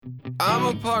I'm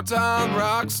a part-time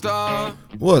rock star.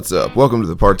 What's up? Welcome to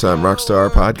the Part-Time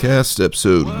Rockstar Podcast,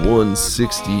 episode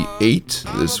 168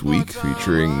 this week,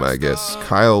 featuring my guests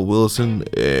Kyle Willison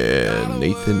and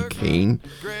Nathan Kane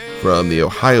from the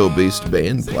Ohio-based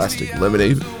band Plastic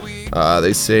Lemonade.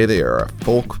 They say they are a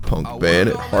folk punk band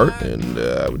at heart, and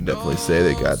I would definitely say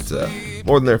they got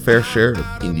more than their fair share of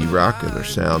indie rock in their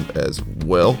sound as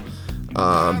well.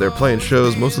 They're playing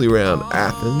shows mostly around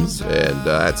Athens, and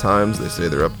at times they say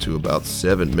they're up to about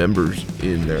 7 members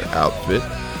in their outfit,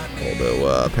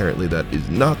 although apparently that is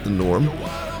not the norm.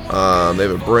 They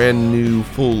have a brand new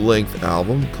full-length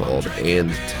album called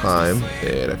And Time,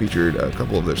 and I featured a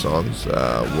couple of their songs.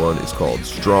 One is called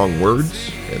Strong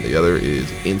Words, and the other is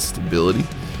Instability.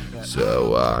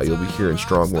 So you'll be hearing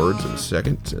Strong Words in a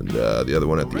second, and the other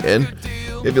one at the end.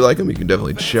 If you like them, you can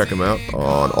definitely check them out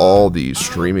on all the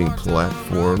streaming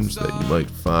platforms that you might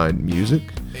find music.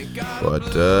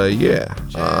 But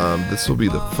this will be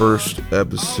the first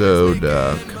episode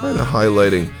kind of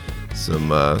highlighting some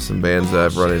bands that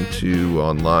I've run into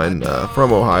online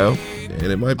from Ohio. And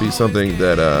it might be something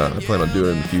that I plan on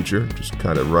doing in the future, just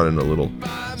kind of running a little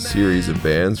series of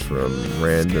bands from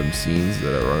random scenes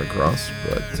that I run across,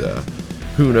 but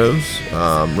who knows.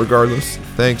 Regardless,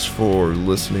 thanks for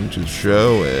listening to the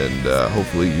show, and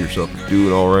hopefully yourself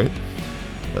doing all right,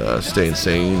 staying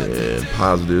sane and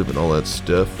positive and all that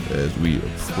stuff as we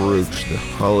approach the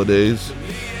holidays.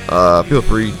 Feel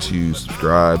free to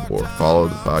subscribe or follow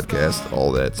the podcast,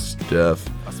 all that stuff.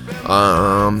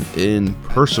 In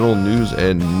personal news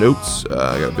and notes,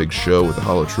 I got a big show with the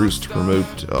Hollow Truce to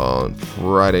promote on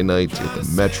Friday night at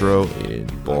the Metro in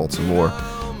Baltimore.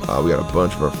 We got a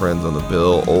bunch of our friends on the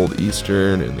bill, Old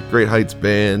Eastern and the Great Heights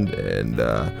Band and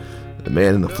the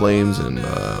Man in the Flames and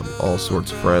all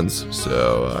sorts of friends.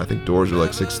 So I think doors are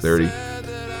like 6:30.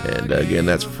 And again,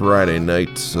 that's Friday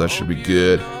night, so that should be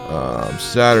good.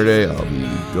 Saturday, I'll be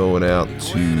going out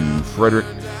to Frederick,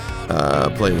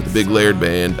 playing with the Big Laird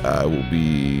Band. I will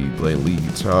be playing lead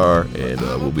guitar, and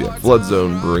we'll be at Flood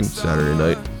Zone Brewing Saturday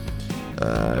night,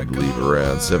 I believe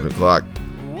around 7 o'clock.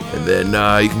 And then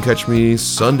you can catch me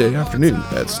Sunday afternoon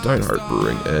at Steinhardt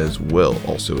Brewing as well,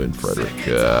 also in Frederick,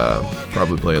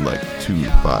 probably playing like 2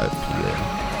 to 5 p.m.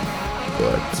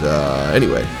 But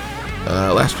anyway,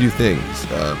 last few things.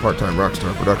 Part-Time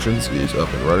Rockstar Productions is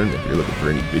up and running if you're looking for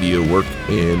any video work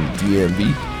in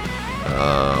DMV.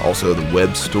 Also, the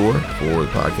web store for the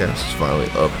podcast is finally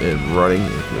up and running.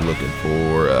 If you're looking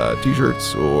for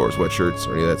t-shirts or sweatshirts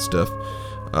or any of that stuff,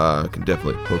 can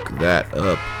definitely hook that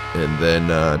up. And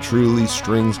then Truly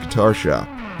Strings Guitar Shop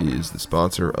is the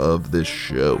sponsor of this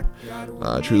show.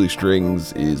 Truly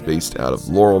Strings is based out of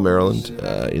Laurel, Maryland,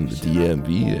 in the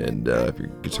DMV, and if your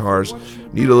guitars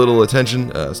need a little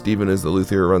attention, Steven is the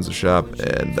luthier who runs the shop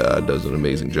and does an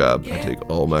amazing job. I take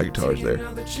all my guitars there.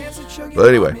 But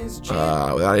anyway,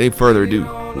 without any further ado,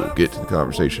 we'll get to the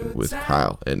conversation with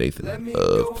Kyle and Nathan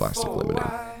of Plastic Lemonade.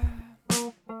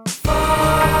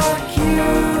 Fuck you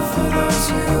for those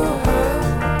who hurt.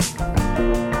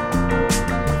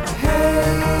 I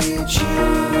hate you,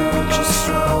 just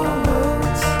strong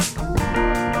words.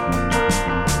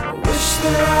 I wish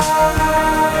that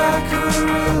I could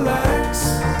relax.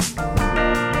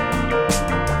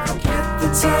 Forget the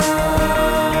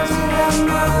times you had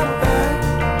my back.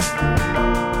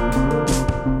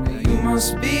 You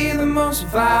must be the most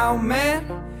vile man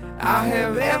I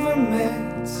have ever met.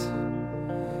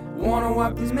 Wanna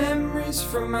wipe these memories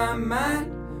from my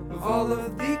mind of all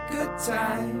of the good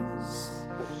times.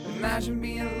 Imagine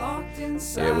being locked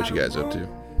inside. Yeah, what you guys up to?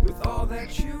 With all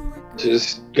that you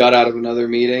Just got out of another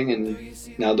meeting and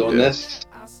now doing this.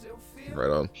 Right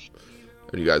on.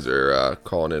 And you guys are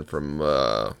calling in from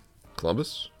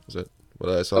Columbus? Is that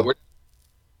what I saw?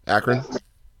 Akron?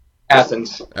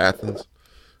 Athens. Athens?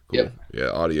 Cool. Yep. Yeah,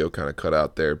 audio kind of cut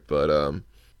out there, but all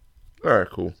right,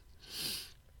 cool.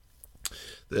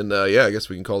 Then I guess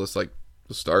we can call this like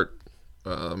the start.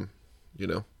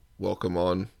 Welcome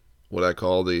on what I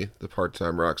call the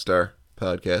Part-Time Rockstar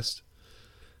Podcast.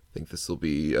 I think this will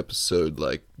be episode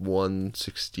like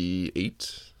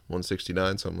 168,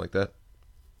 169, something like that.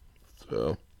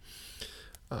 So,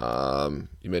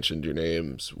 you mentioned your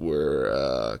names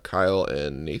were Kyle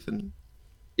and Nathan?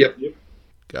 Yep.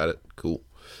 Got it. Cool.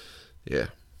 Yeah.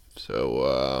 So,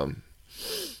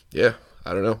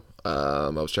 I don't know. I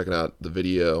was checking out the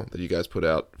video that you guys put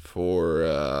out for,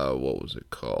 what was it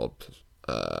called?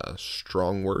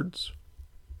 Strong Words?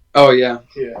 Oh, yeah.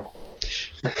 Yeah.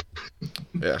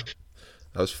 That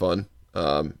was fun.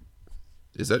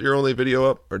 Is that your only video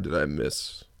up, or did I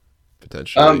miss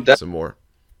potentially some more?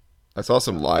 I saw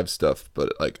some live stuff,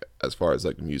 but like as far as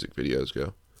like music videos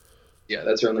go. Yeah,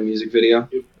 that's our only music video.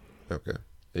 Okay.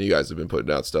 And you guys have been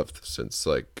putting out stuff since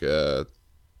like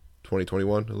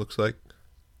 2021, it looks like?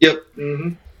 Yep.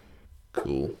 Mm-hmm.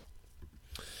 Cool.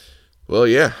 Well,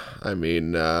 yeah. I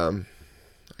mean, I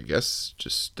guess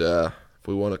just if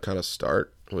we want to kind of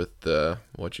start with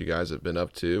what you guys have been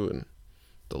up to and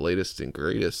the latest and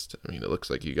greatest. I mean, it looks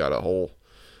like you got a whole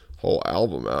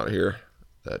album out here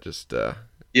that just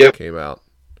came out.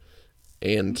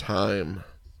 And Time.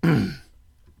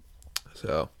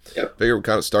 So, I figure we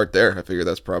kind of start there. I figure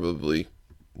that's probably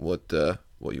what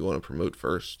you want to promote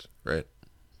first, right?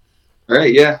 All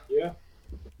right, yeah. Yeah.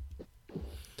 All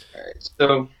right,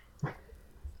 so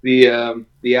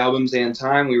the album's And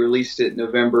Time. We released it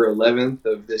November 11th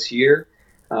of this year.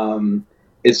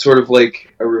 It's sort of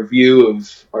like a review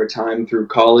of our time through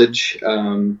college.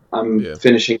 I'm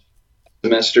finishing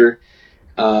semester.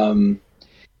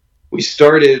 We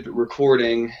started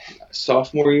recording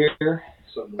sophomore year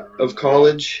of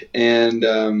college, and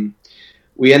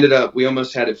we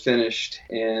almost had it finished,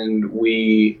 and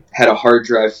we had a hard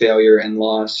drive failure and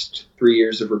lost 3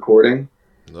 years of recording.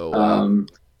 Oh, wow.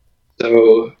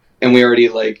 And we already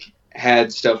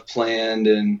had stuff planned,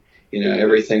 and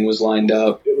everything was lined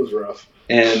up. It was rough.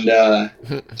 And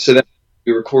so then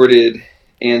we recorded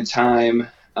And Time.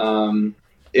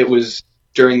 It was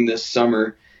during this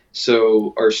summer,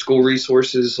 so our school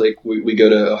resources, we go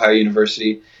to Ohio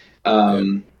University.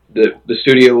 The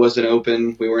studio wasn't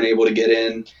open. We weren't able to get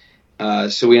in.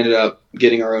 So we ended up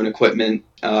getting our own equipment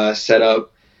set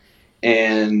up,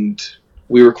 and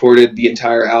we recorded the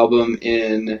entire album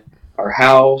in our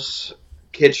house,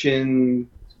 kitchen,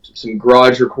 some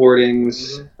garage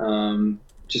recordings,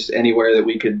 just anywhere that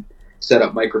we could set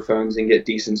up microphones and get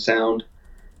decent sound.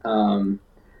 So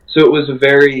it was a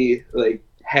very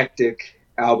hectic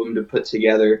album to put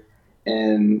together,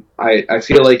 and I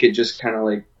feel like it just kind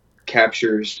of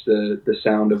captures the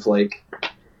sound of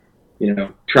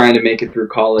trying to make it through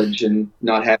college and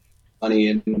not having money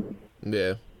and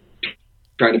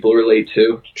trying to relate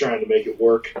to. Trying to make it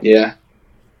work. Yeah.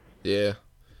 Yeah.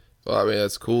 Well, I mean,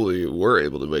 that's cool. You were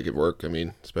able to make it work. I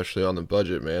mean, especially on the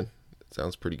budget, man. It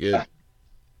sounds pretty good. Yeah.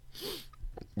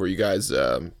 Were you guys,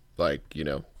 record,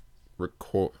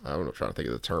 I don't know, I'm trying to think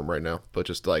of the term right now, but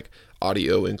just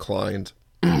audio inclined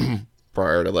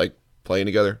prior to playing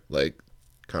together,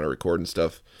 kind of recording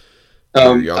stuff?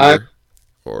 I'm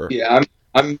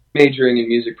majoring in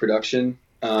music production.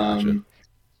 Gotcha.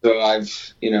 So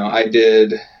I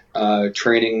did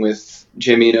training with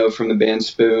Jim Eno from the band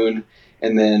Spoon,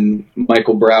 and then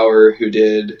Michael Brower, who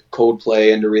did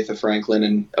Coldplay and Aretha Franklin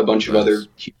and a bunch of other.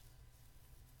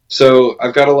 So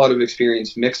I've got a lot of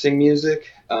experience mixing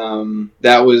music.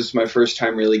 That was my first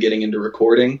time really getting into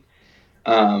recording,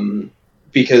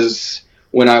 because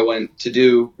when I went to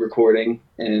do recording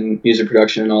and music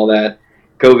production and all that,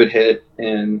 COVID hit,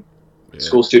 and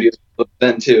school studios closed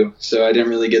then too. So I didn't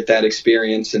really get that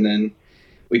experience. And then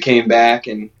we came back,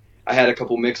 and I had a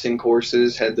couple mixing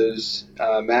courses, had those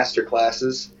master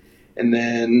classes, and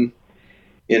then,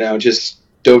 just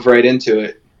dove right into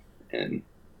it. And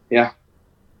yeah.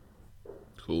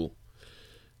 Cool.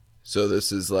 So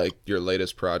this is your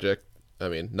latest project? I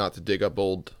mean, not to dig up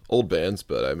old bands,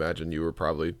 but I imagine you were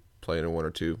probably playing in one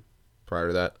or two prior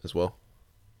to that as well.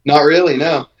 Not really,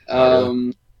 no.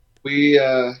 Not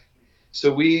really.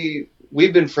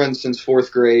 We've been friends since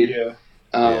fourth grade. Yeah.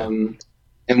 And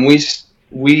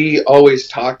we always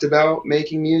talked about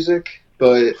making music,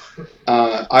 but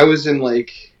I was in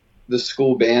the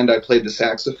school band. I played the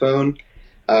saxophone.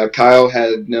 Kyle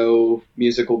had no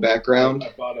musical background.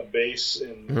 I bought a bass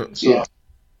in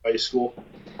high school.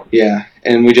 Yeah,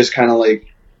 and we just kind of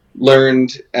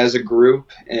learned as a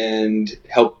group and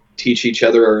helped teach each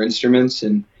other our instruments,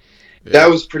 and that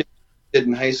was pretty good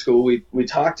in high school. We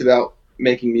talked about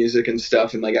making music and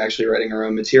stuff and actually writing our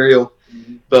own material,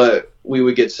 but we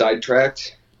would get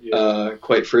sidetracked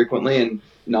quite frequently and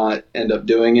not end up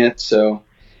doing it. So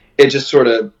it just sort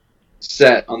of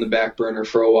sat on the back burner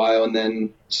for a while, and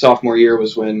then sophomore year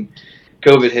was when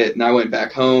COVID hit, and I went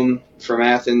back home from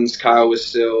Athens. Kyle was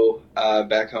still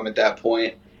back home at that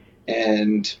point,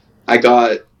 and I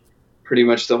got pretty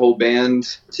much the whole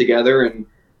band together, and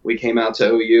we came out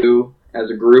to OU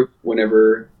as a group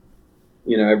whenever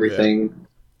everything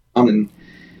and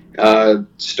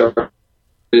started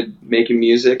making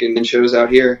music and then shows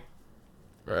out here.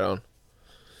 Right on.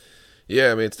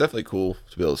 Yeah, I mean, it's definitely cool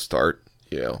to be able to start,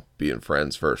 being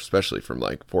friends first, especially from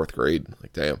fourth grade.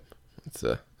 Damn, it's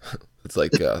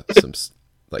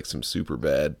some super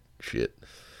bad shit.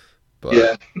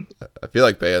 But I feel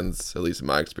like bands, at least in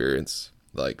my experience,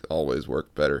 always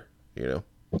work better,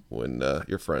 when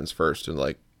you're friends first and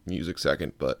music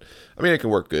second. But I mean, it can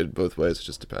work good both ways. It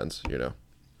just depends, you know.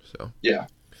 So Yeah.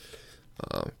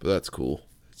 but that's cool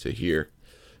to hear.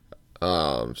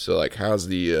 So like, how's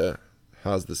the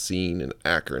scene in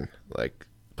Akron? Like,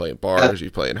 playing bars,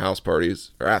 you playing house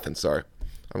parties, or Athens? Sorry,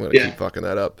 I'm gonna keep fucking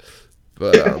that up.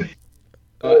 But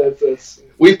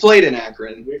we've played in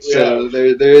Akron, so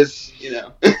there's, you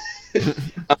know.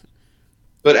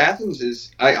 But Athens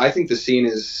is, I think the scene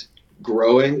is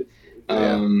growing.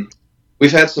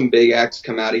 We've had some big acts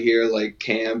come out of here, like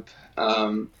Camp.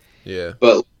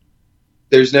 But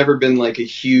there's never been like a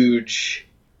huge,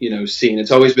 you know, scene.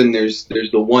 It's always been there's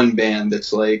the one band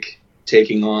that's like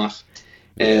taking off,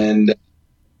 and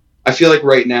I feel like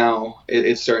right now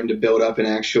it's starting to build up an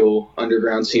actual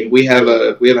underground scene. We have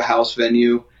a house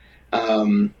venue.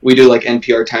 We do like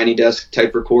NPR Tiny Desk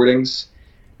type recordings.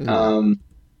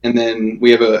 And then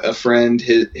we have a friend,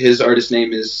 his artist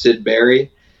name is Sid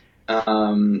Barry,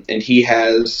 and he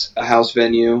has a house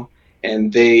venue,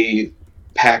 and they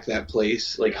pack that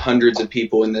place, like hundreds of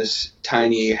people in this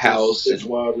tiny house. It's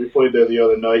wild. We played there the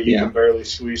other night. You can barely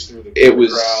squeeze through the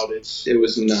crowd. It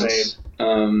was nuts.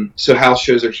 So house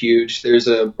shows are huge. There's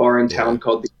a bar in town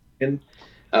called the Union.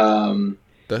 The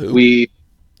who?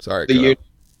 The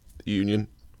Union.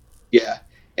 Yeah,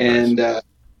 and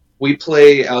we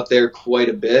play out there quite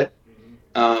a bit.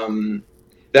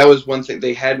 That was one thing.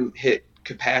 They hadn't hit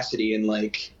capacity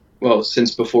in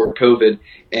since before COVID,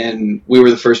 and we were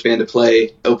the first band to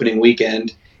play opening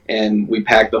weekend, and we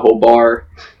packed the whole bar.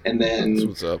 And then, that's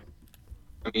what's up.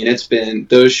 I mean,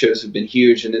 those shows have been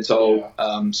huge, and it's all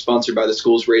sponsored by the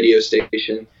school's radio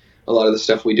station. A lot of the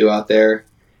stuff we do out there.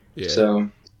 Yeah. So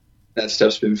that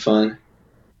stuff's been fun.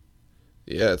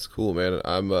 Yeah, it's cool, man.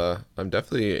 I'm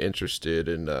definitely interested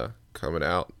in coming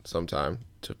out sometime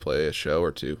to play a show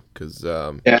or two, because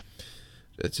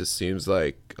it just seems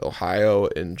like Ohio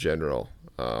in general,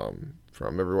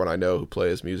 from everyone I know who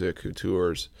plays music, who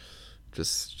tours,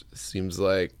 just seems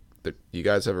like that you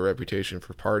guys have a reputation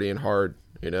for partying hard,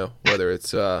 you know, whether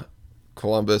it's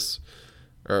Columbus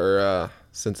or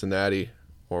Cincinnati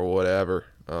or whatever.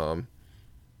 I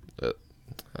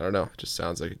don't know, it just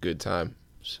sounds like a good time.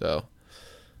 So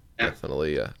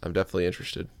definitely, I'm definitely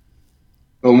interested.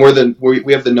 Well,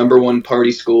 we have the number one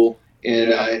party school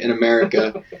in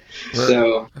America.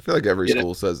 So I feel like every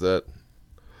school says that.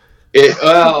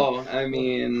 I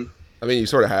mean, you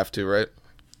sort of have to, right?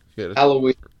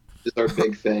 Halloween is our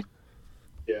big thing.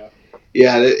 Yeah,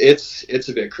 it's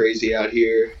a bit crazy out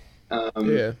here.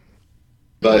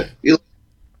 But it's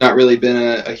not really been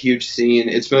a huge scene.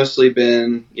 It's mostly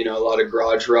been, you know, a lot of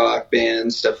garage rock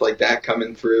bands, stuff like that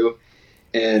coming through.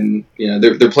 And, you know,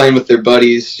 they're playing with their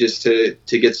buddies just to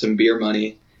get some beer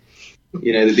money.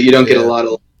 You know, you don't get a lot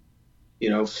of, you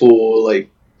know, full, like,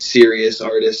 serious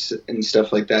artists and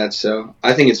stuff like that. So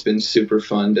I think it's been super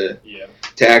fun to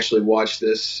actually watch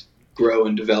this grow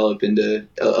and develop into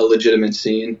a legitimate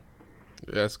scene.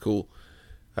 That's cool.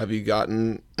 Have you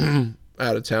gotten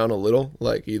out of town a little,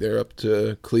 like either up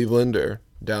to Cleveland or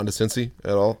down to Cincy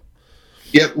at all?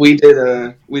 Yep, we did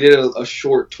a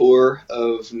short tour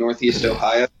of Northeast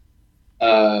Ohio.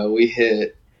 We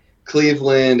hit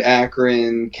Cleveland,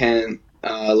 Akron, Kent,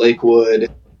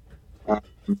 Lakewood.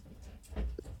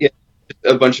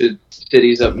 A bunch of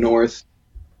cities up north.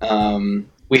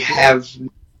 We have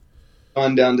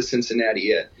gone down to Cincinnati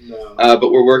yet,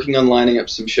 but we're working on lining up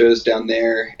some shows down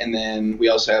there, and then we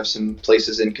also have some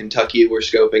places in Kentucky we're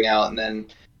scoping out, and then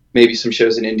maybe some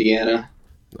shows in Indiana.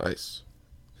 Nice.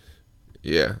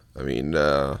 Yeah, I mean,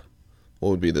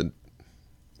 would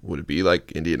it be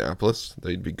like Indianapolis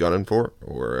they'd be gunning for,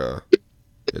 or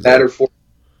or Fort?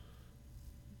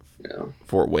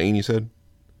 Fort Wayne, you said?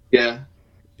 Yeah.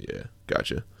 Yeah,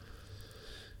 gotcha.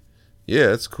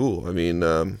 Yeah, it's cool. I mean,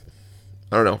 I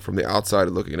don't know. From the outside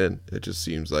looking in, it just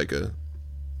seems like a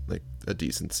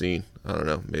decent scene. I don't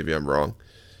know. Maybe I'm wrong,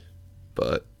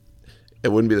 but it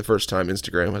wouldn't be the first time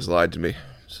Instagram has lied to me.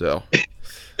 So,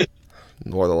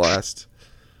 nor the last.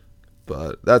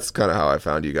 But that's kind of how I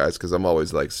found you guys, because I'm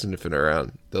always like sniffing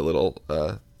around the little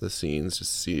the scenes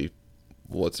just to see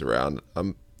what's around.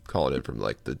 I'm calling it from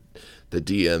like the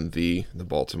DMV, the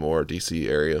Baltimore, DC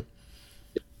area.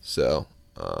 So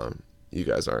you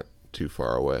guys aren't too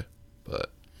far away,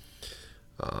 but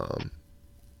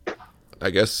I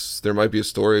guess there might be a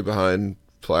story behind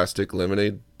Plastic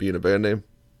Lemonade being a band name.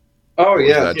 Oh, or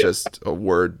yeah. Is that just a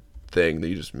word thing that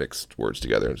you just mixed words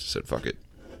together and just said fuck it?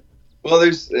 Well,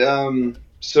 there's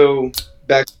so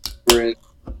back when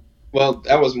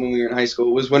that wasn't when we were in high school.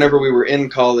 It was whenever we were in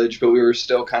college, but we were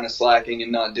still kind of slacking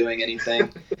and not doing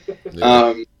anything.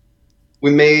 We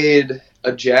made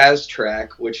a jazz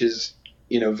track, which is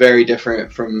very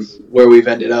different from where we've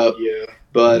ended up. Yeah.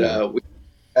 But we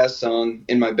put that song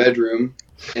in my bedroom,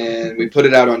 and we put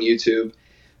it out on YouTube.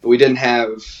 But we didn't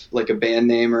have like a band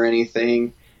name or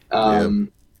anything.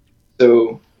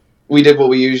 So we did what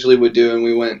we usually would do, and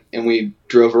we went and we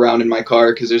drove around in my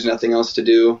car because there's nothing else to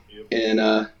do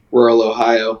in rural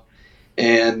Ohio.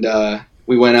 And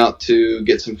we went out to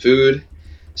get some food,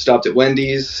 stopped at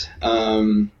Wendy's.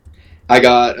 I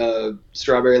got a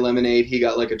strawberry lemonade. He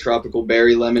got like a tropical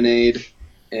berry lemonade,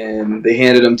 and they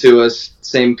handed them to us.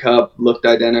 Same cup, looked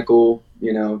identical.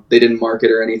 They didn't mark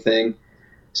it or anything.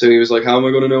 So he was like, "How am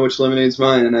I going to know which lemonade's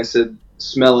mine?" And I said,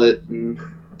 "Smell it and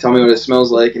tell me what it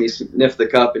smells like." And he sniffed the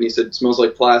cup and he said, "It smells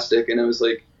like plastic." And I was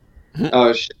like,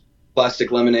 "Oh shit, plastic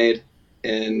lemonade."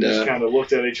 And just kind of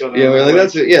looked at each other. Yeah, we're like,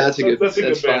 that's a good. That's a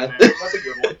good fine. That's a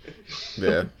good one.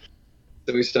 Yeah.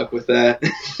 So we stuck with that.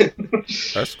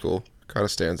 That's cool. Kind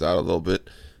of stands out a little bit,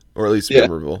 or at least Yeah.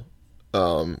 memorable.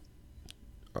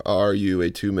 Are you a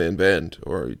two-man band,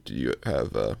 or do you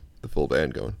have the full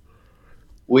band going?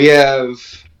 We have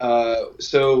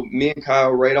so me and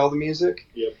Kyle write all the music.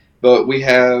 Yep. But we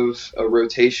have a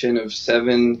rotation of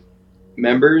 7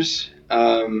 members.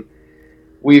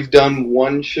 We've done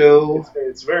one show.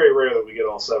 It's very rare that we get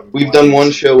all 7. We've done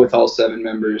one show with all 7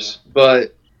 members,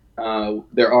 but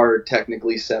there are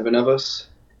technically 7 of us.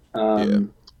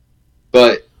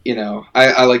 But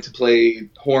I like to play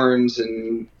horns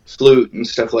and flute and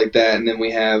stuff like that, and then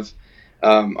we have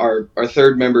our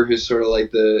third member, who's sort of like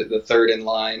the third in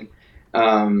line.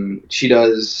 She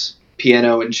does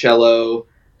piano and cello,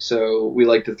 so we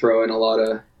like to throw in a lot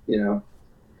of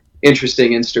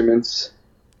interesting instruments.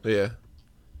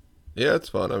 Yeah, it's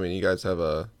fun. I mean, you guys have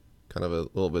a kind of a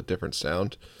little bit different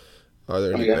sound. Are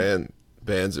there any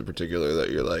bands in particular that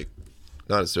you're like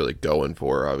not necessarily going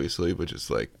for, obviously, but just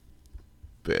like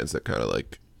bands that kind of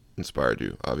like inspired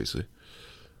you, obviously?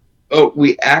 Oh,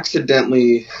 we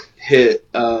accidentally hit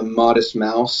Modest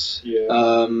Mouse.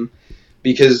 Yeah.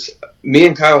 Because me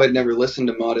and Kyle had never listened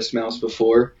to Modest Mouse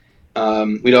before.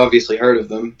 We'd obviously heard of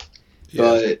them,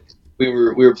 but we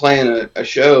were playing a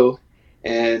show,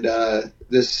 and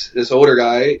this older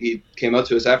guy, he came up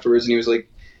to us afterwards and he was like,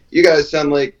 "You guys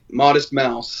sound like Modest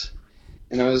Mouse."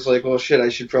 And I was like, "Well, shit, I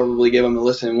should probably give them a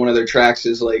listen." One of their tracks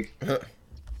is like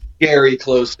very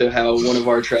close to how one of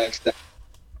our tracks sounds.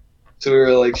 So we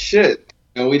were like, "Shit,"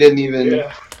 we didn't even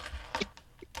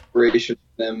inspiration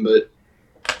from them, but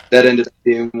that ended up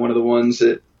being one of the ones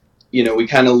that we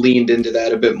kind of leaned into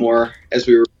that a bit more as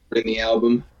we were recording the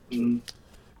album.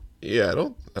 Yeah, I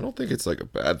don't think it's like a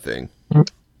bad thing.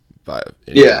 By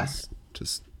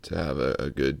just to have a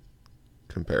good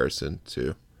comparison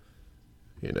to,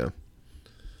 I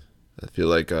feel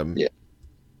like I'm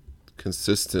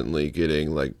consistently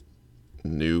getting like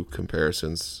new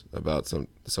comparisons about some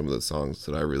of the songs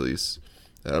that I release,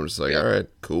 and I'm just like, all right,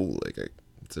 cool. Like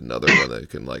it's another one that I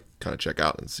can like kind of check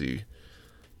out and see,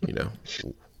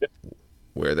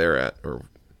 where they're at or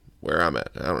where I'm at.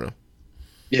 I don't know.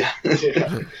 Yeah.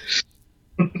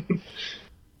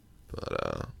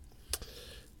 But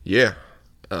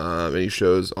any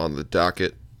shows on the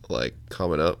docket like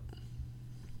coming up?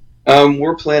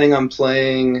 We're planning on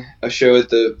playing a show at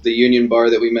the Union Bar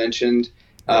that we mentioned.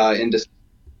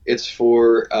 It's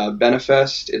for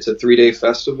Benefest. It's a 3-day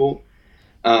festival,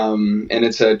 and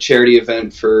it's a charity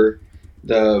event for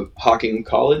the Hocking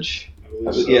College.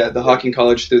 The Hocking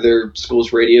College through their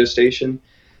school's radio station.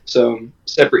 So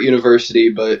separate university,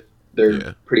 but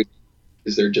they're pretty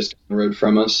because they're just down the road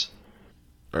from us.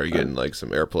 Are you getting like some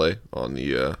airplay on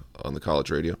the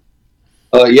college radio?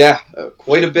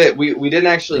 Quite a bit. We didn't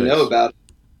actually know about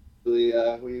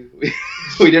it.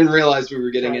 We didn't realize we were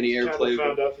getting any airplay.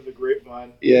 Found out through the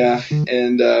grapevine. Yeah,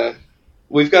 and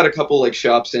we've got a couple like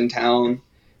shops in town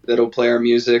that'll play our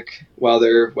music while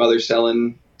they're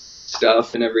selling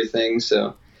stuff and everything.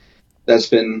 So that's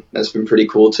been pretty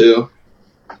cool too.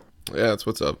 Yeah, that's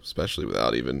what's up, especially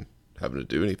without even having to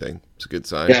do anything. It's a good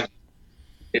sign.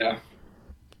 Yeah.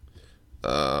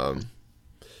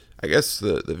 I guess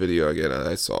the video again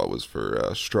I saw was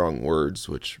for Strong Words,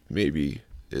 which maybe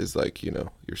is like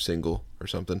your single or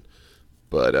something.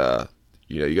 But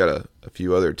you got a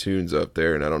few other tunes up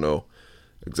there, and I don't know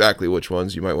exactly which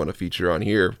ones you might want to feature on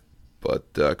here, but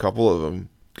a couple of them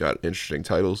got interesting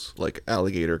titles like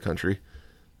Alligator Country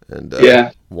and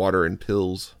Water and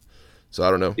Pills. So I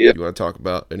don't know. You want to talk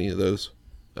about any of those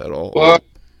at all? Well,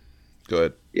 go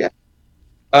ahead. Yeah.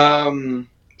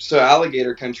 So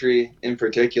Alligator Country in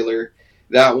particular,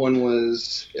 that one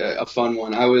was a fun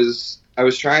one. I was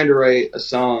trying to write a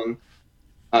song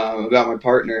about my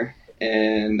partner,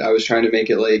 and I was trying to make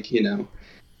it like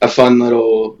a fun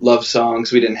little love song.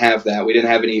 So we didn't have that. We didn't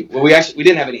have any. Well, we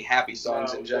didn't have any happy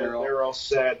songs in general. They were all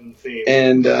sad and themed.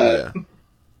 And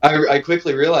I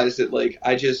quickly realized that like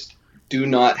I just do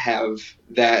not have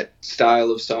that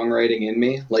style of songwriting in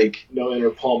me. Like no inner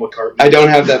Paul McCartney. I don't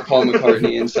have that Paul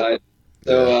McCartney inside.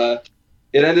 So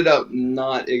it ended up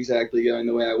not exactly going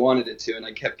the way I wanted it to, and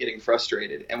I kept getting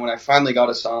frustrated. And when I finally got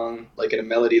a song, like in a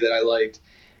melody that I liked,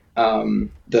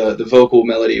 the vocal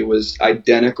melody was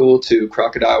identical to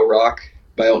Crocodile Rock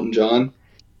by Elton John.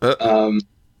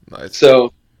 Nice.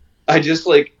 So I just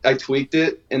I tweaked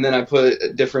it, and then I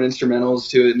put different instrumentals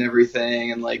to it and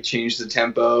everything, and like changed the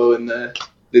tempo and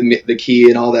the key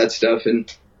and all that stuff,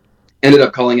 and ended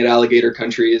up calling it Alligator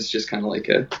Country. It's just kind of like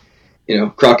a,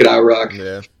 Crocodile Rock.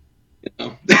 Yeah.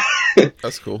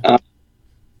 That's cool.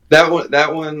 That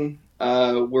one,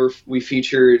 we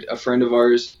featured a friend of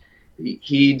ours.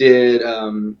 He did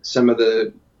some of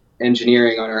the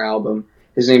engineering on our album.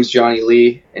 His name's Johnny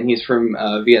Lee, and he's from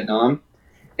Vietnam,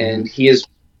 and he is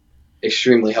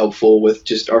extremely helpful with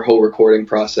just our whole recording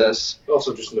process.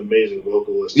 Also just an amazing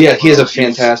vocalist. Yeah, he is a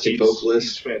fantastic vocalist.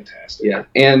 He's fantastic. Yeah,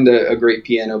 and a great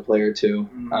piano player too.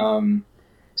 Mm-hmm.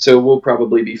 So we'll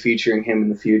probably be featuring him in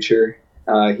the future.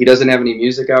 He doesn't have any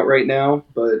music out right now,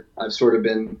 but I've sort of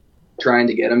been trying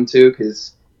to get him to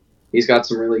because he's got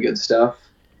some really good stuff.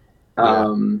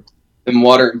 In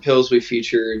Water and Pills, we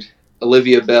featured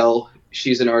Olivia Bell.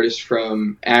 She's an artist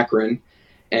from Akron,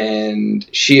 and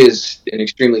she is an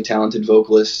extremely talented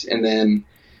vocalist. And then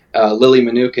Lily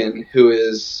Manukin, who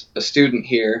is a student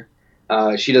here,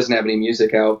 she doesn't have any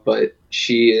music out, but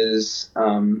she is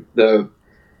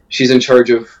she's in charge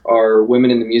of our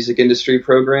Women in the Music Industry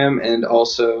program, and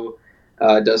also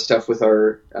does stuff with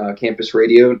our campus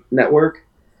radio network.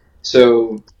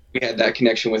 So we had that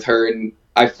connection with her, and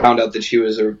I found out that she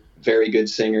was a very good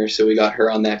singer, so we got her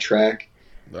on that track.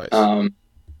 Nice.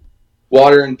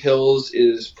 Water and Pills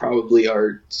is probably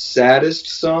our saddest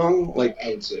song. Like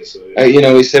I would say so.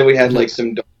 Yeah. We said we had like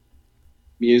some dark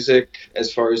music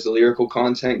as far as the lyrical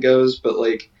content goes, but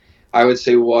like I would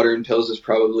say Water and Pills is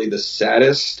probably the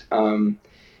saddest.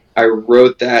 I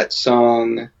wrote that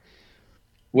song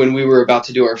when we were about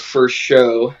to do our first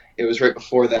show. It was right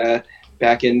before that,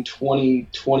 back in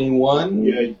 2021.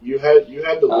 Yeah, you had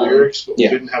the lyrics, but we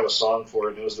didn't have a song for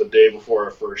it. It was the day before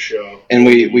our first show, and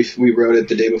we wrote it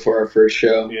the day before our first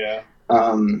show. Yeah.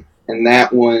 And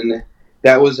that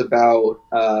was about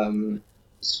a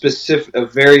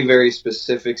very, very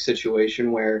specific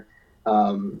situation where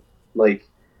like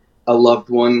a loved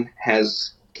one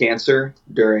has cancer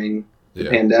during the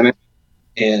pandemic,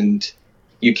 and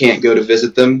you can't go to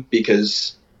visit them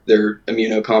because they're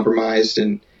immunocompromised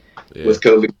and with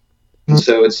COVID.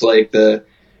 So it's like the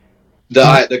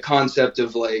concept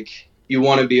of like you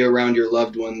want to be around your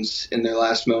loved ones in their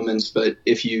last moments, but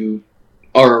if you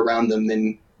are around them,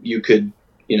 then you could,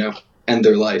 end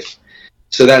their life.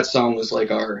 So that song was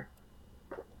like our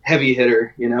heavy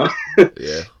hitter,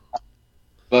 Yeah.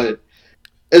 But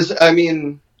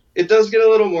it does get a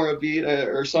little more upbeat.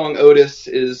 Our song Otis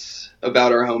is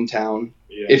about our hometown,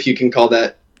 if you can call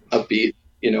that upbeat.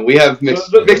 We have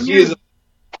mixed music.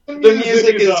 The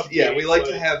music is upbeat, we like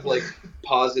to have like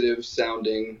positive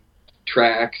sounding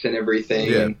tracks and everything.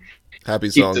 Yeah. Happy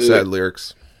song, sad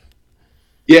lyrics.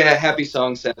 Yeah, happy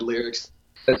song, sad lyrics.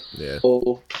 That's the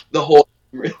whole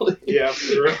really. Yeah,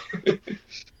 sure.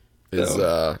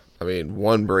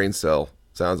 One brain cell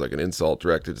sounds like an insult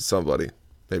directed to somebody.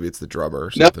 Maybe it's the drummer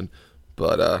or something.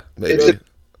 But maybe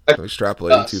I'm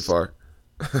extrapolating too far.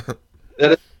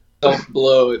 That is a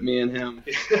self-blow at me and him.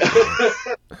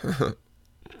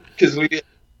 Because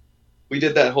we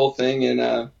did that whole thing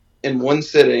in one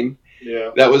sitting.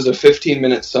 Yeah. That was a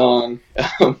 15-minute song.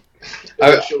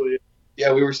 Actually.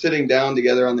 We were sitting down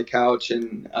together on the couch,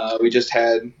 and we just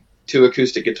had 2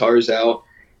 acoustic guitars out,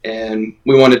 and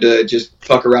we wanted to just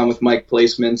fuck around with mic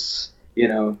placements,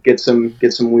 get some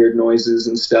weird noises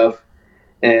and stuff.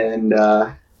 And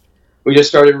we just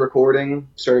started recording,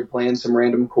 started playing some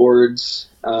random chords,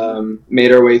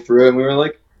 made our way through it, and we were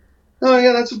like, oh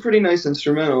yeah, that's a pretty nice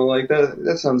instrumental. Like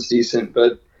that sounds decent.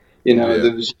 But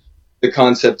the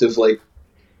concept of like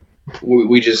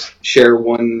we just share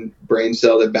one brain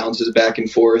cell that bounces back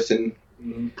and forth, and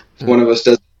if one of us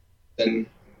does, then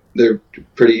they're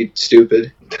pretty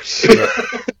stupid.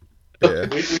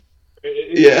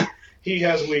 Yeah. He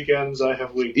has weekends. I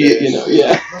have weekdays. There you go.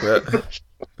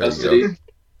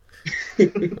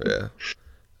 Yeah,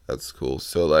 that's cool.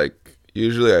 So like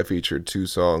usually I featured 2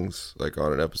 songs like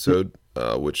on an episode.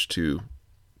 Which 2 do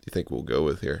you think we'll go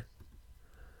with here?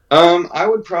 I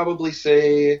would probably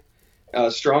say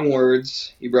Strong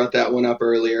Words. You brought that one up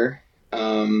earlier.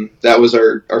 That was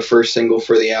our first single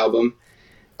for the album.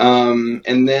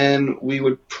 And then we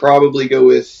would probably go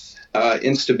with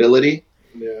Instability.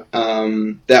 Yeah.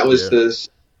 That was the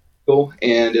single,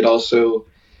 and it also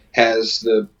has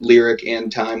the lyric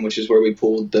and time, which is where we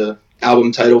pulled the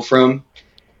album title from.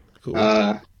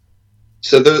 Cool.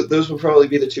 So those would probably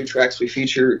be the two tracks we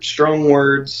feature. Strong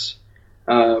Words,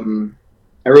 I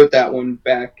wrote that one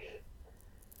back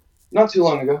not too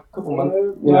long ago, a couple months,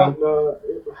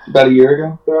 about a year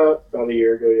ago. About a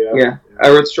year ago, yeah. Yeah, I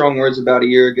wrote Strong Words about a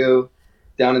year ago,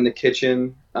 down in the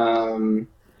kitchen.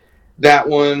 That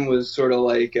one was sort of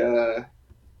like,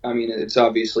 it's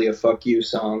obviously a fuck you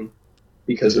song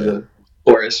because of the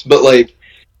chorus, but like,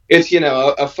 it's,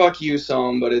 a fuck you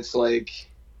song, but it's like,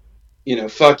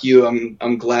 fuck you.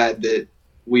 I'm glad that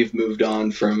we've moved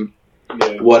on from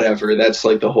whatever. That's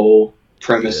like the whole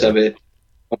premise of it.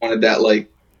 I wanted that, like,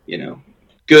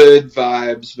 good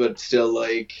vibes, but still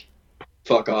like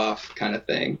fuck off kind of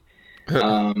thing.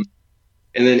 And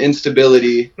then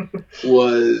Instability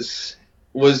was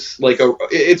like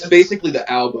it's basically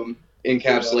the album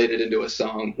encapsulated into a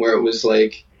song, where it was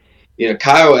like,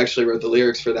 Kyle actually wrote the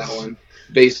lyrics for that one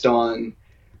based on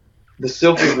the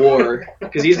Civil War,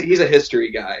 because he's a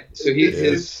history guy, so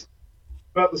his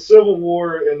about the Civil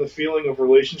War and the feeling of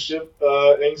relationship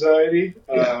anxiety,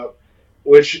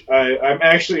 which I'm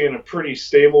actually in a pretty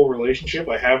stable relationship.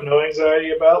 I have no anxiety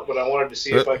about, but I wanted to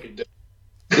see if I could do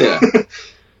it. Yeah.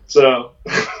 So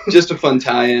just a fun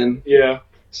tie-in. Yeah.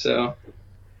 So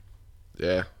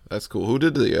yeah, that's cool. Who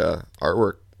did the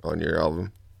artwork on your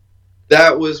album?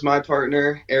 That was my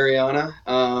partner, Ariana.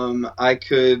 I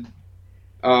could,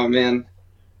 oh man,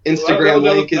 Instagram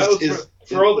link is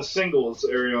for all the singles.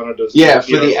 Ariana does. Yeah,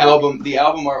 for the album. The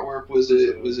album artwork was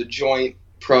a joint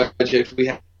project. We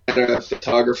had a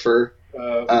photographer,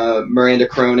 Miranda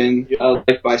Cronin,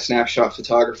 Life by Snapshot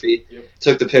Photography,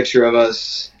 took the picture of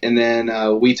us, and then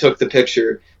we took the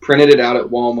picture, printed it out at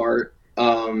Walmart,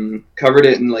 covered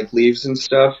it in like leaves and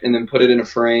stuff, and then put it in a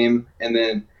frame, and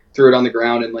then threw it on the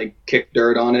ground and like kicked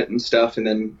dirt on it and stuff, and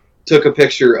then took a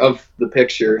picture of the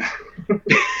picture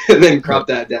and then cropped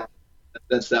that down.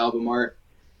 That's the album art.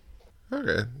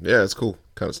 Okay, yeah, it's cool.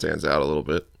 Kind of stands out a little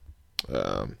bit. For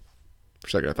a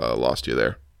second, I thought I lost you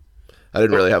there. I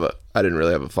didn't really have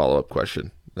a follow-up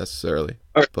question necessarily,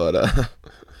 but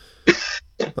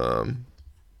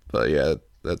yeah,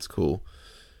 that's cool.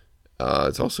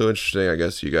 It's also interesting, I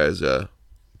guess, you guys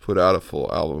put out a full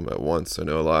album at once. I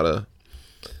know a lot of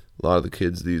the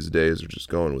kids these days are just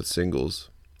going with singles,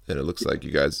 and it looks like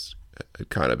you guys had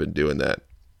kind of been doing that,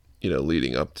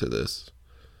 leading up to this.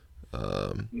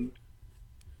 Do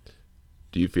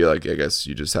you feel like, I guess,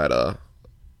 you just had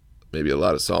maybe a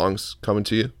lot of songs coming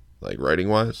to you, like writing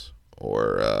wise,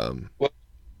 or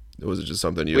was it just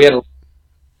something you?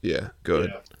 Yeah, go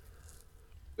ahead.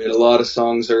 We had a lot of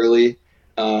songs early.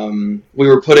 We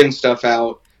were putting stuff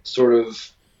out sort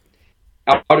of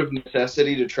out of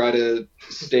necessity to try to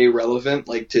stay relevant,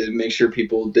 like to make sure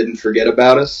people didn't forget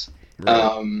about us.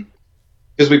 Right.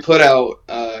 Because we put out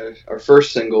our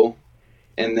first single,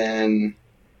 and then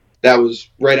that was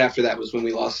right after that was when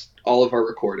we lost all of our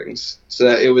recordings. So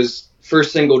that it was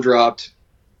first single dropped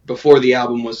before the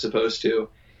album was supposed to,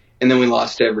 and then we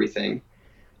lost everything.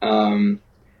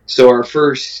 So our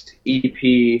first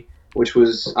EP, which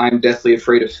was I'm Deathly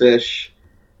Afraid of Fish,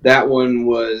 that one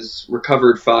was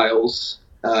recovered files,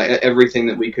 everything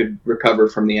that we could recover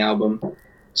from the album.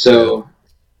 So,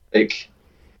 like,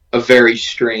 a very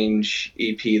strange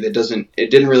EP that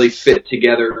didn't really fit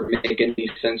together or make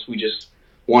any sense. We just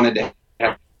wanted to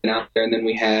have it out there. And then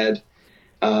we had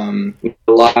a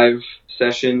live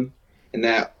session, and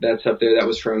that's up there. That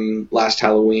was from last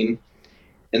Halloween.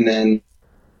 And then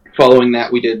following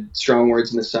that, we did Strong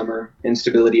Words in the summer,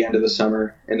 Instability end of the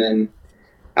summer, and then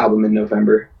album in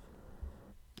November.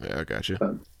 Yeah, I got you.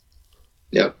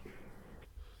 Yep.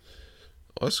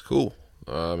 Well, that's cool.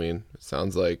 It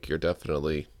sounds like you're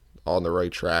definitely on the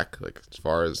right track, like as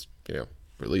far as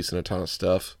releasing a ton of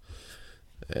stuff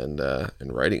and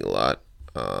writing a lot.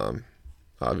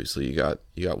 Obviously, you got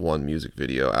one music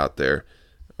video out there.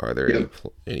 Are there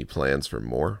any plans for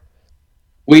more?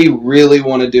 We really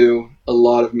want to do a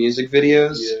lot of music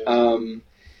videos. Yeah.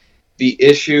 The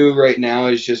issue right now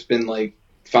has just been like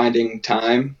finding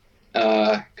time,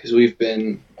 because we've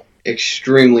been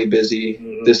extremely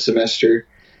busy this semester,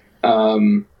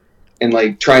 and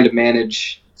like trying to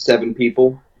manage 7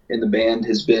 people in the band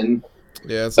has been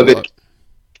it's a bit.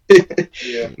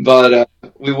 Yeah. But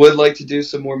we would like to do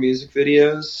some more music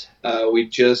videos. We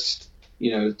just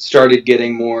started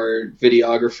getting more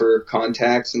videographer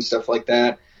contacts and stuff like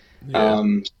that. Yeah.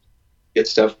 Get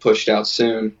stuff pushed out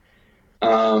soon.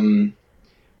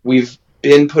 We've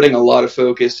been putting a lot of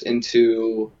focus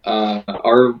into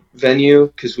our venue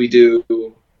because we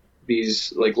do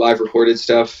these like live recorded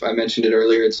stuff. I mentioned it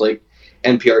earlier. It's like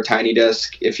NPR Tiny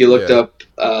Desk. If you looked up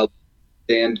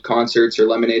Stand Concerts or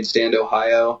Lemonade Stand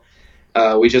Ohio,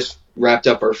 we just wrapped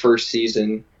up our first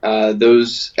season.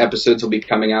 Those episodes will be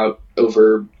coming out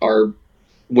over our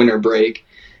winter break.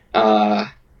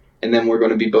 And then we're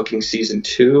going to be booking season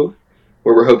 2,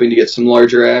 where we're hoping to get some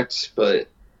larger acts, but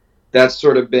that's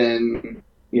sort of been,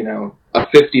 a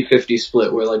 50-50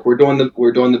 split where like we're doing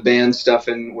the band stuff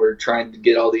and we're trying to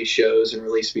get all these shows and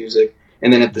release music,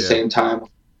 and then at the same time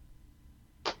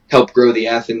help grow the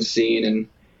Athens scene and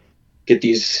get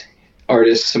these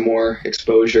artists some more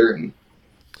exposure and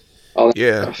all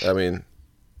that stuff. I mean,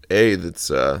 A,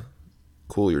 that's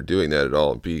cool you're doing that at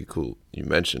all, and B, cool you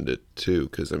mentioned it too,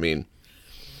 because I mean,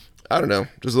 I don't know,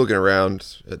 just looking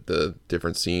around at the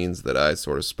different scenes that I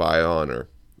sort of spy on or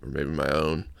maybe my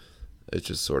own, it's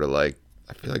just sort of like,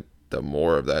 I feel like the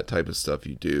more of that type of stuff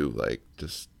you do, like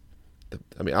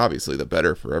obviously the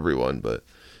better for everyone, but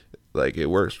like it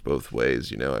works both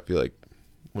ways, I feel like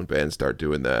when bands start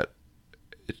doing that,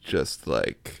 it just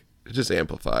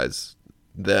amplifies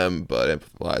them, but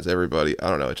amplifies everybody. I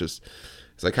don't know, it's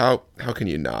like, how can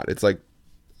you not? It's like,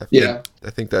 I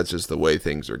think that's just the way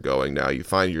things are going now. You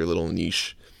find your little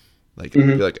niche. Like I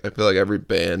feel like every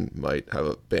band might have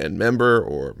a band member,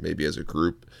 or maybe as a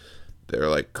group, they're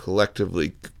like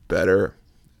collectively better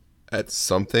at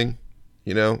something,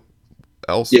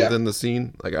 else within the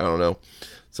scene. Like, I don't know.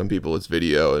 Some people it's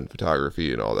video and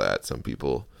photography and all that. Some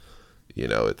people,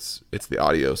 it's the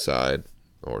audio side,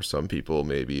 or some people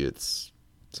maybe it's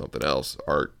something else,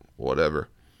 art, whatever.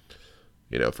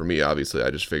 For me, obviously, I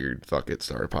just figured, fuck it,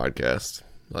 start a podcast.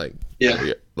 Like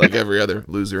every other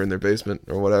loser in their basement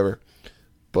or whatever.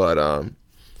 But, I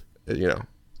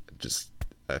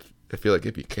feel like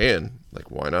if you can,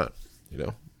 like, why not,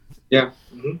 Yeah.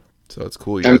 Mm-hmm. So it's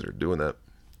cool you guys are doing that.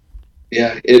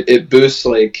 Yeah, it boosts,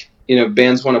 like,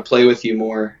 bands want to play with you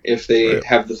more if they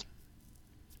have the...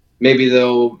 Maybe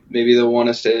they'll want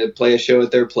us to play a show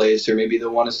at their place, or maybe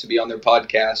they'll want us to be on their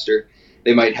podcast, or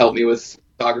they might help me with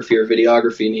photography or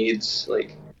videography needs.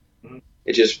 Like,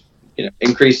 it just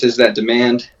increases that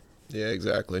demand. Yeah,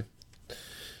 exactly.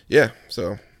 Yeah,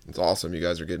 so it's awesome you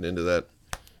guys are getting into that.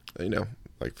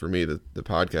 Like for me, the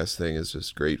podcast thing is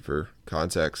just great for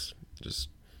context, just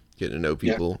getting to know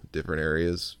people, different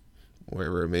areas,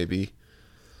 wherever it may be.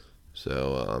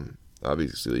 So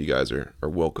obviously you guys are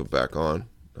welcome back on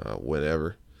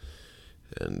whenever,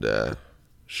 and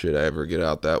should I ever get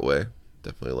out that way,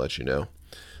 definitely let you know.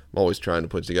 I'm always trying to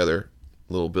put together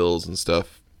little bills and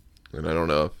stuff, and I don't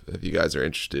know if you guys are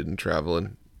interested in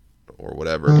traveling or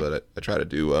whatever, but I try to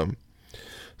do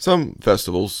some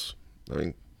festivals. I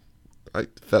mean,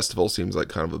 festival seems like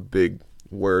kind of a big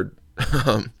word,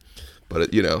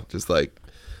 but just like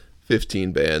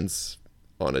 15 bands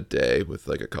on a day with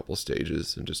like a couple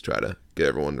stages, and just try to get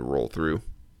everyone to roll through.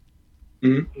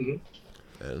 Mm-hmm.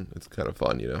 And it's kind of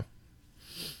fun, Yeah.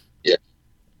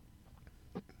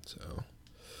 So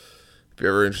if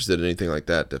you're ever interested in anything like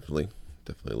that, definitely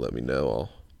let me know. I'll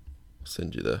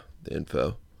send you the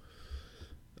info.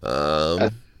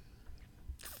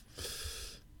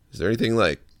 Is there anything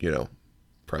like,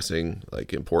 pressing,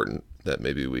 like important that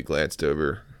maybe we glazed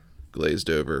over,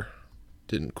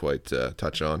 didn't quite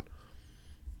touch on?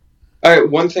 All right,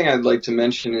 one thing I'd like to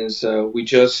mention is we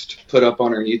just put up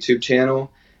on our YouTube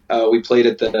channel. We played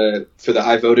for the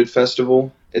I Voted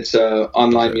Festival. It's a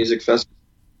online music festival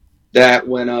that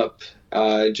went up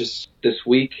just this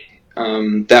week.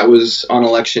 That was on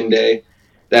election day.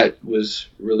 That was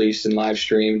released and live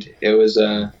streamed. It was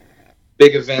a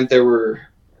big event. There were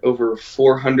over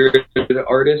 400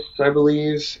 artists, I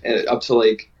believe, up to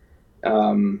like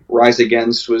Rise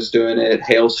Against was doing it,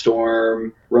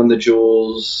 Hailstorm, Run the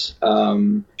Jewels,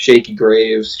 Shaky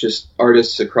Graves, just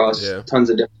artists across tons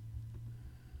of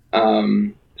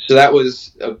different. So that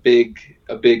was a big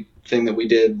thing that we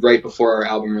did right before our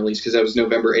album release, because that was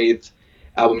November 8th.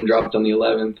 Album dropped on the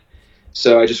 11th.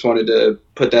 So I just wanted to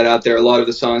put that out there. A lot of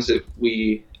the songs that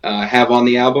we have on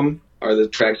the album are the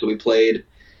tracks that we played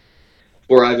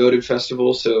for I Voted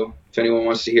Festival. So if anyone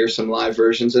wants to hear some live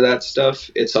versions of that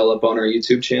stuff, it's all up on our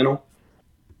YouTube channel.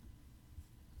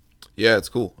 Yeah, it's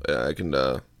cool. I can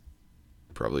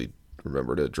probably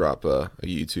remember to drop a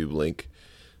YouTube link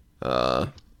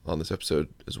on this episode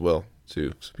as well,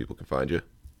 too, so people can find you.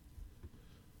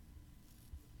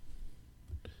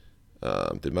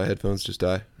 Did my headphones just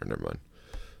die? Or never mind.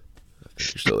 I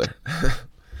think you're still there.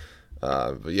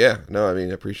 But yeah, no, I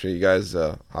mean, I appreciate you guys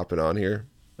hopping on here.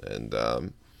 And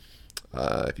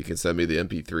If you can send me the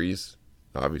MP3s,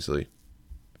 obviously,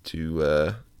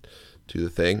 to the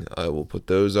thing, I will put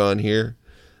those on here,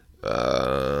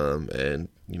 and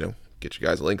get you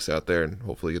guys links out there, and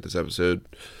hopefully get this episode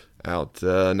out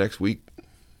next week.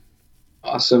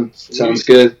 Awesome. Sounds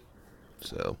good.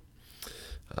 So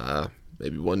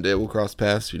maybe one day we'll cross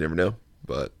paths. You never know,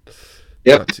 but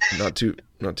yep, not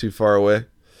too far away.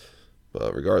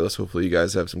 But regardless, hopefully you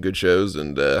guys have some good shows,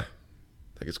 and I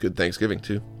think it's good Thanksgiving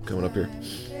too coming up here.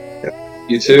 Yep.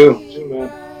 You too.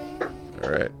 Man. All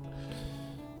right.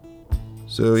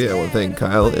 So yeah, I want to thank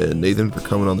Kyle and Nathan for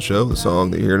coming on the show. The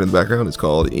song that you're hearing in the background is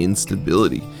called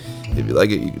Instability. If you like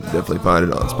it, you can definitely find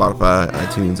it on Spotify,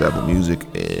 iTunes, Apple Music,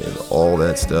 and all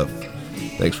that stuff.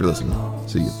 Thanks for listening.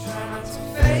 See you.